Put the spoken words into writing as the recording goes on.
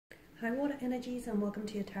Hi water energies, and welcome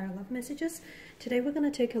to your tarot love messages. Today we're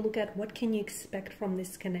going to take a look at what can you expect from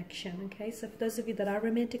this connection. Okay, so for those of you that are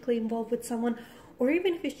romantically involved with someone, or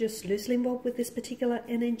even if you're just loosely involved with this particular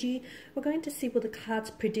energy, we're going to see what the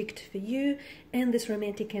cards predict for you and this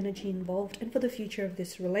romantic energy involved, and for the future of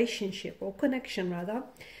this relationship, or connection rather.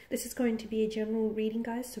 This is going to be a general reading,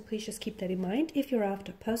 guys, so please just keep that in mind. If you're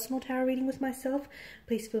after personal tarot reading with myself,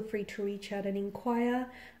 please feel free to reach out and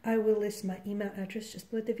inquire. I will list my email address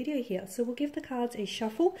just below the video here. So we'll give the cards a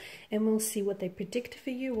shuffle and we'll see what they predict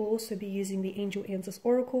for you. We'll also be using the Angel Answers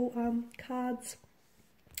Oracle cards.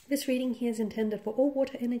 This reading here is intended for all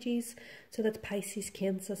water energies, so that's Pisces,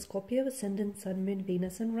 Cancer, Scorpio, Ascendant, Sun, Moon,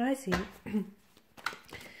 Venus, and Rising.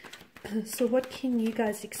 So what can you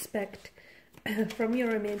guys expect from your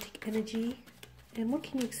romantic energy, and what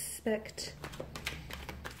can you expect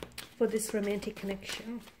for this romantic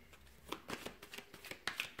connection?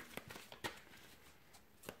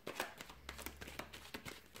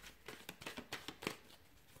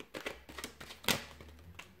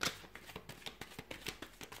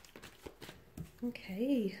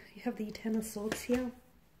 Okay, you have the Ten of Swords here,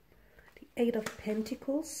 the Eight of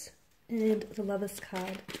Pentacles, and the Lover's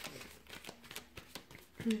card.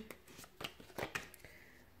 The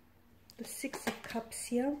Six of Cups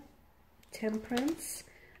here, Temperance,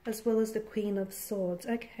 as well as the Queen of Swords.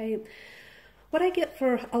 Okay, what I get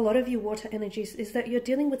for a lot of you water energies is that you're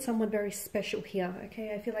dealing with someone very special here.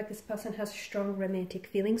 Okay, I feel like this person has strong romantic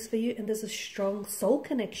feelings for you, and there's a strong soul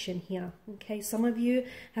connection here. Okay, some of you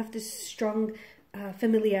have this strong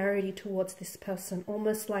familiarity towards this person,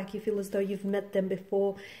 almost like you feel as though you've met them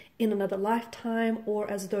before in another lifetime,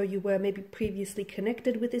 or as though you were maybe previously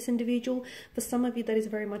connected with this individual. For some of you, that is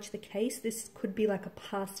very much the case. This could be like a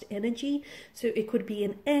past energy, so it could be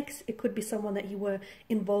an ex, it could be someone that you were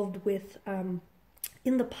involved with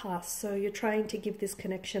in the past. So you're trying to give this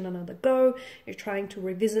connection another go, you're trying to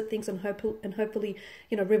revisit things and hopefully,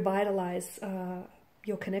 you know, revitalize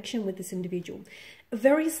your connection with this individual.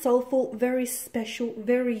 Very soulful, very special,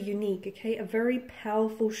 very unique, okay? A very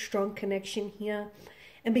powerful, strong connection here.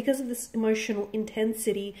 And because of this emotional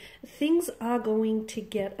intensity, things are going to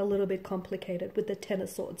get a little bit complicated with the Ten of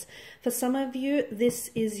Swords. For some of you, this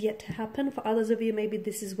is yet to happen. For others of you, maybe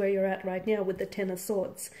this is where you're at right now with the Ten of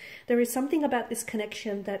Swords. There is something about this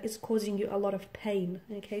connection that is causing you a lot of pain,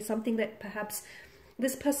 okay? Something that perhaps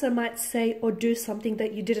this person might say or do something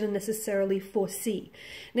that you didn't necessarily foresee.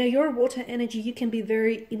 Now, your water energy, you can be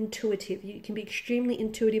very intuitive. You can be extremely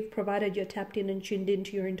intuitive, provided you're tapped in and tuned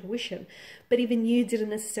into your intuition. But even you didn't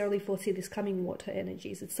necessarily foresee this coming, water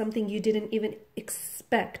energies. It's something you didn't even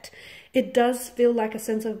expect. It does feel like a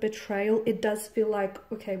sense of betrayal. It does feel like,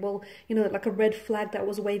 okay, well, you know, like a red flag that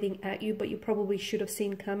was waving at you, but you probably should have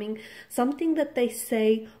seen coming. Something that they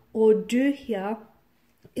say or do here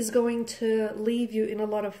is going to leave you in a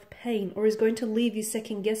lot of pain, or is going to leave you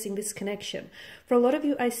second guessing this connection. For a lot of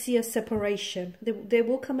you, I see a separation. There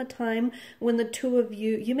will come a time when the two of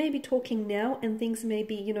you, you may be talking now and things may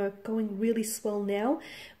be, you know, going really swell now,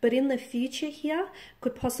 but in the future here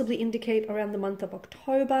could possibly indicate around the month of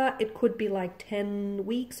October. It could be like 10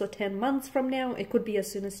 weeks or 10 months from now. It could be as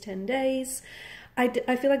soon as 10 days. I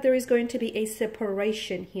feel like there is going to be a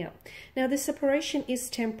separation here. Now, this separation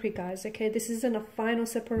is temporary, guys, okay? This isn't a final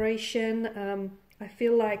separation. I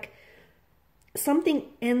feel like something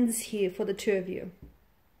ends here for the two of you.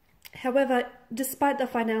 However, despite the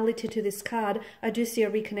finality to this card, I do see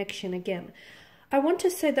a reconnection again. I want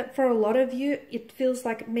to say that for a lot of you, it feels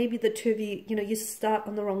like maybe the two of you, you know, you start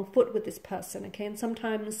on the wrong foot with this person, okay? And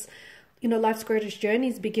sometimes, you know, life's greatest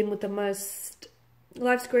journeys begin with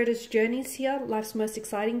life's greatest journeys here, life's most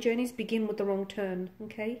exciting journeys begin with the wrong turn,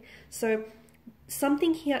 okay? So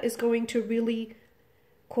something here is going to really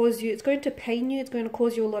cause you, it's going to pain you, it's going to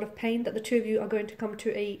cause you a lot of pain, that the two of you are going to come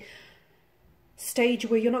to a stage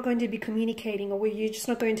where you're not going to be communicating, or where you're just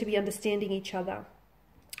not going to be understanding each other.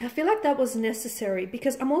 I feel like that was necessary,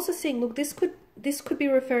 because I'm also seeing, look, this could be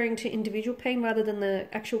referring to individual pain rather than the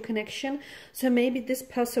actual connection. So maybe this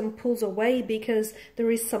person pulls away because there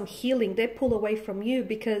is some healing. They pull away from you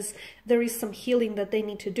because there is some healing that they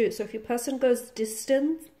need to do. So if your person goes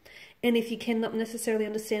distant, and if you cannot necessarily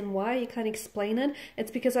understand why, you can't explain it, it's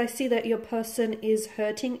because I see that your person is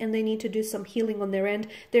hurting and they need to do some healing on their end.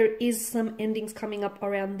 There is some endings coming up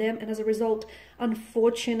around them, and as a result,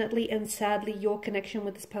 unfortunately and sadly, your connection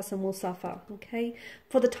with this person will suffer, okay,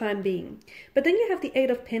 for the time being. But then you have the Eight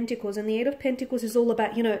of Pentacles, and the Eight of Pentacles is all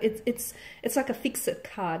about, you know, it's like a fix-it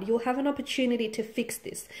card. You'll have an opportunity to fix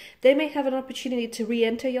this. They may have an opportunity to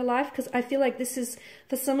re-enter your life, because I feel like this is,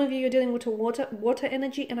 for some of you, you're dealing with a water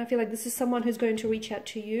energy, and I feel like this is someone who's going to reach out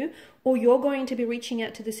to you, or you're going to be reaching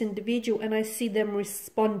out to this individual, and I see them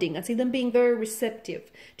responding. I see them being very receptive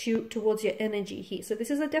towards your energy here. So this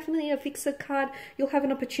is definitely a fixer card. You'll have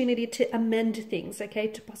an opportunity to amend things, okay,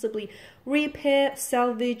 to possibly repair,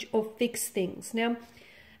 salvage, or fix things. Now,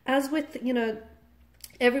 as with, you know,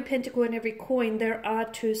 every pentacle and every coin, there are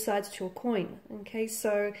two sides to a coin, okay?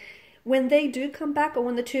 So when they do come back, or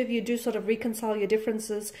when the two of you do sort of reconcile your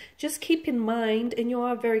differences, just keep in mind, and you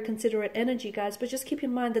are very considerate energy, guys, but just keep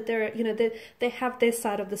in mind that they're, you know, they have their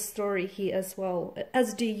side of the story here as well,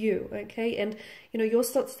 as do you, okay? And, you know, your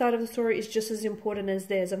side of the story is just as important as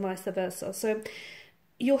theirs, and vice versa. So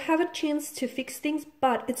you'll have a chance to fix things,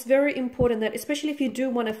 but it's very important that, especially if you do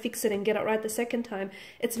want to fix it and get it right the second time,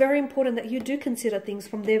 it's very important that you do consider things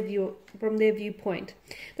from their viewpoint.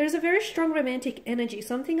 There's a very strong romantic energy.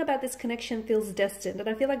 Something about this connection feels destined, and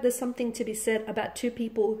I feel like there's something to be said about two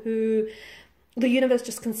people who the universe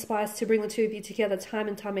just conspires to bring the two of you together time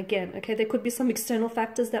and time again, okay? There could be some external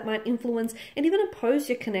factors that might influence and even oppose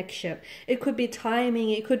your connection. It could be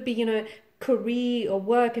timing, it could be, you know, career or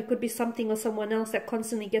work, it could be something or someone else that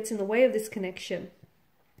constantly gets in the way of this connection.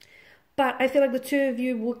 But I feel like the two of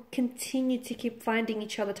you will continue to keep finding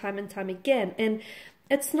each other time and time again, and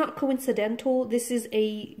it's not coincidental. This is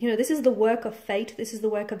this is the work of fate. This is the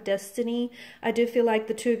work of destiny. I do feel like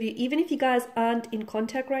the two of you, even if you guys aren't in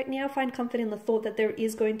contact right now, find comfort in the thought that there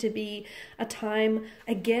is going to be a time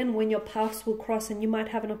again when your paths will cross, and you might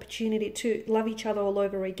have an opportunity to love each other all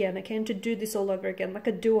over again, okay, and to do this all over again, like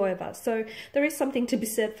a do-over. So there is something to be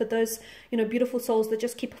said for those, you know, beautiful souls that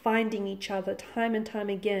just keep finding each other time and time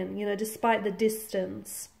again, you know, despite the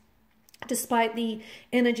distance, despite the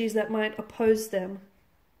energies that might oppose them.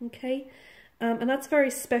 Okay, and that's very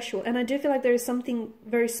special, and I do feel like there is something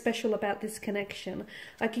very special about this connection.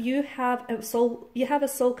 Like you have a soul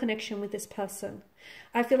connection with this person.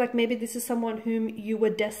 I feel like maybe this is someone whom you were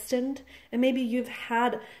destined, and maybe you've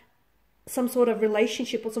had some sort of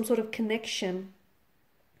relationship or some sort of connection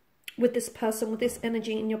with this person, with this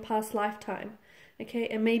energy in your past lifetime. Okay,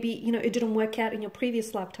 and maybe, you know, it didn't work out in your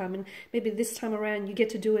previous lifetime, and maybe this time around you get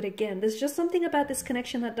to do it again. There's just something about this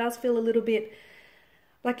connection that does feel a little bit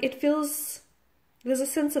like it feels, there's a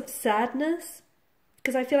sense of sadness,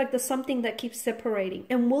 because I feel like there's something that keeps separating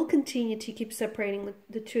and will continue to keep separating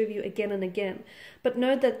the two of you again and again. But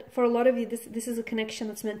know that for a lot of you, this is a connection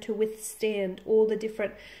that's meant to withstand all the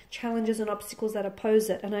different challenges and obstacles that oppose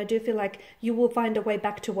it. And I do feel like you will find a way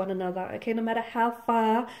back to one another, okay? No matter how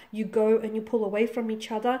far you go and you pull away from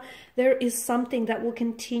each other, there is something that will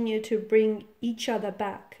continue to bring each other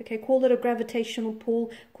back, okay? Call it a gravitational pull,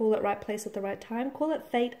 call it right place at the right time, call it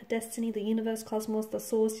fate, destiny, the universe, cosmos, the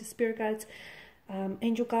source, your spirit guides,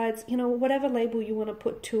 angel guides, you know, whatever label you want to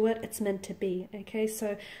put to it, it's meant to be, okay?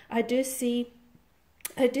 So I do see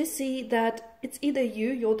that it's either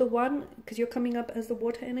you're the one, because you're coming up as the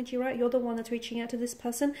water energy, right? You're the one that's reaching out to this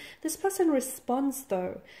person. This person responds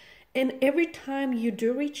though, and every time you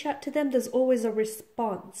do reach out to them, there's always a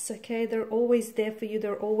response, okay? They're always there for you.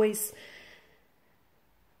 They're always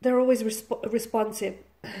responsive.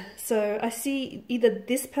 So I see either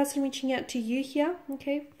this person reaching out to you here,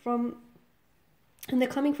 okay, and they're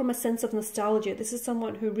coming from a sense of nostalgia. This is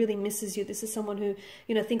someone who really misses you. This is someone who,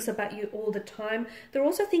 you know, thinks about you all the time. They're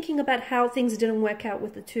also thinking about how things didn't work out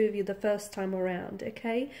with the two of you the first time around,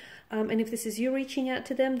 okay? And if this is you reaching out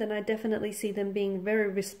to them, then I definitely see them being very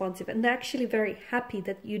responsive. And they're actually very happy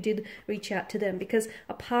that you did reach out to them, because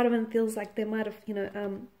a part of them feels like they might have, you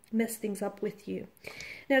know, mess things up with you.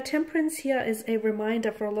 Now, Temperance here is a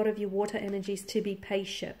reminder for a lot of you water energies to be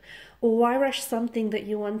patient. Or why rush something that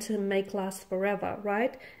you want to make last forever,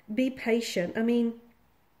 right? Be patient. I mean,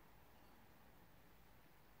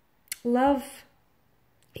 love,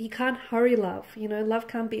 you can't hurry love. You know, love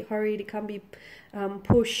can't be hurried. It can't be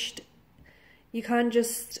pushed. You can't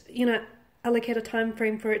just, you know, allocate a time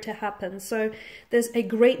frame for it to happen. So there's a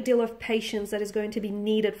great deal of patience that is going to be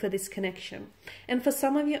needed for this connection. And for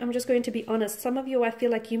some of you, I'm just going to be honest, some of you, I feel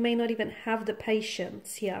like you may not even have the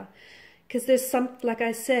patience here, because there's some, like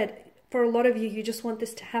I said, for a lot of you, you just want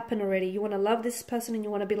this to happen already. You want to love this person and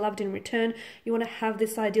you want to be loved in return. You want to have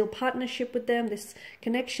this ideal partnership with them, this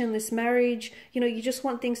connection, this marriage. You know, you just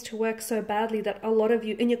want things to work so badly that a lot of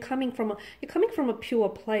you, and you're coming from a pure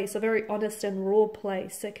place, a very honest and raw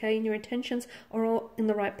place, okay? And your intentions are all in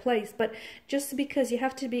the right place. But just because you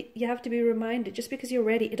have to be reminded, just because you're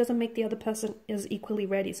ready, it doesn't make the other person is equally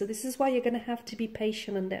ready. So this is why you're going to have to be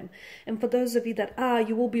patient in them. And for those of you that are,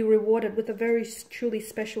 you will be rewarded with a very truly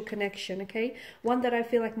special connection. Okay, one that I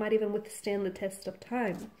feel like might even withstand the test of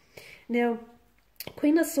time. Now,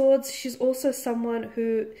 Queen of Swords, she's also someone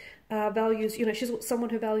who values, you know, she's someone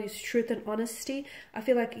who values truth and honesty. I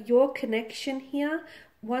feel like your connection here,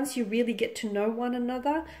 once you really get to know one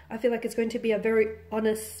another, I feel like it's going to be a very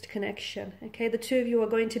honest connection, okay? The two of you are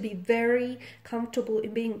going to be very comfortable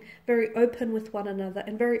in being very open with one another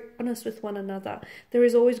and very honest with one another. There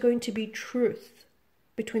is always going to be truth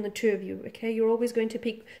between the two of you, okay? You're always going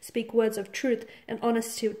to speak words of truth and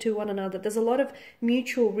honesty to one another. There's a lot of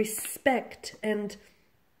mutual respect and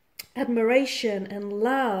admiration and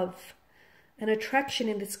love and attraction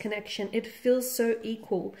in this connection. It feels so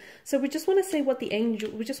equal. So we just want to see what the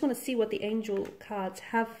angel cards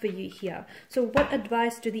have for you here. So what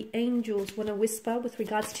advice do the angels want to whisper with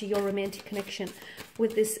regards to your romantic connection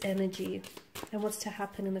with this energy and what's to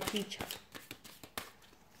happen in the future?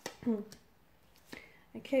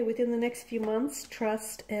 Okay, within the next few months,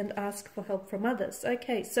 trust and ask for help from others.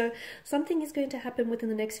 Okay, so something is going to happen within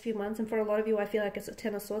the next few months, and for a lot of you, I feel like it's a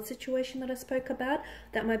Ten of Swords situation that I spoke about.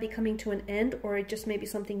 That might be coming to an end, or it just may be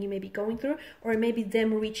something you may be going through, or it may be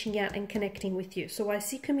them reaching out and connecting with you. So I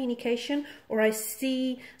see communication, or I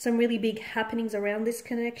see some really big happenings around this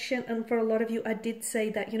connection, and for a lot of you, I did say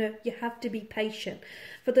that, you know, you have to be patient.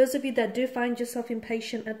 For those of you that do find yourself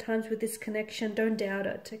impatient at times with this connection, don't doubt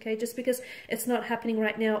it, okay? Just because it's not happening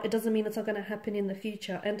right now, it doesn't mean it's not going to happen in the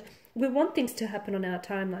future. And we want things to happen on our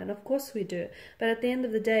timeline, of course we do. But at the end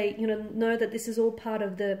of the day, you know that this is all part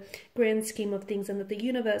of the grand scheme of things, and that the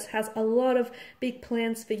universe has a lot of big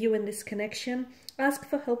plans for you in this connection. Ask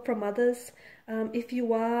for help from others. If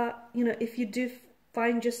you are, you know, if you do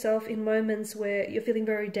find yourself in moments where you're feeling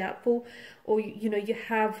very doubtful, or you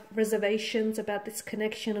have reservations about this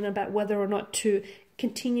connection and about whether or not to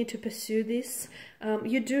continue to pursue this,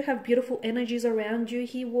 you do have beautiful energies around you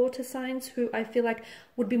here, water signs, who I feel like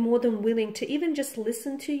would be more than willing to even just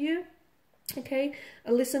listen to you, okay?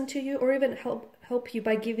 Listen to you, or even help you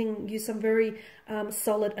by giving you some very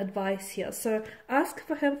solid advice here. So ask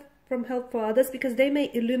for help for others, because they may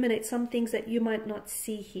illuminate some things that you might not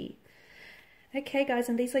see here. Okay guys,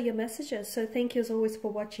 and these are your messages. So thank you as always for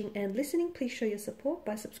watching and listening. Please show your support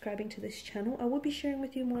by subscribing to this channel. I will be sharing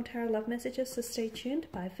with you more tarot love messages, so stay tuned.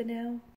 Bye for now.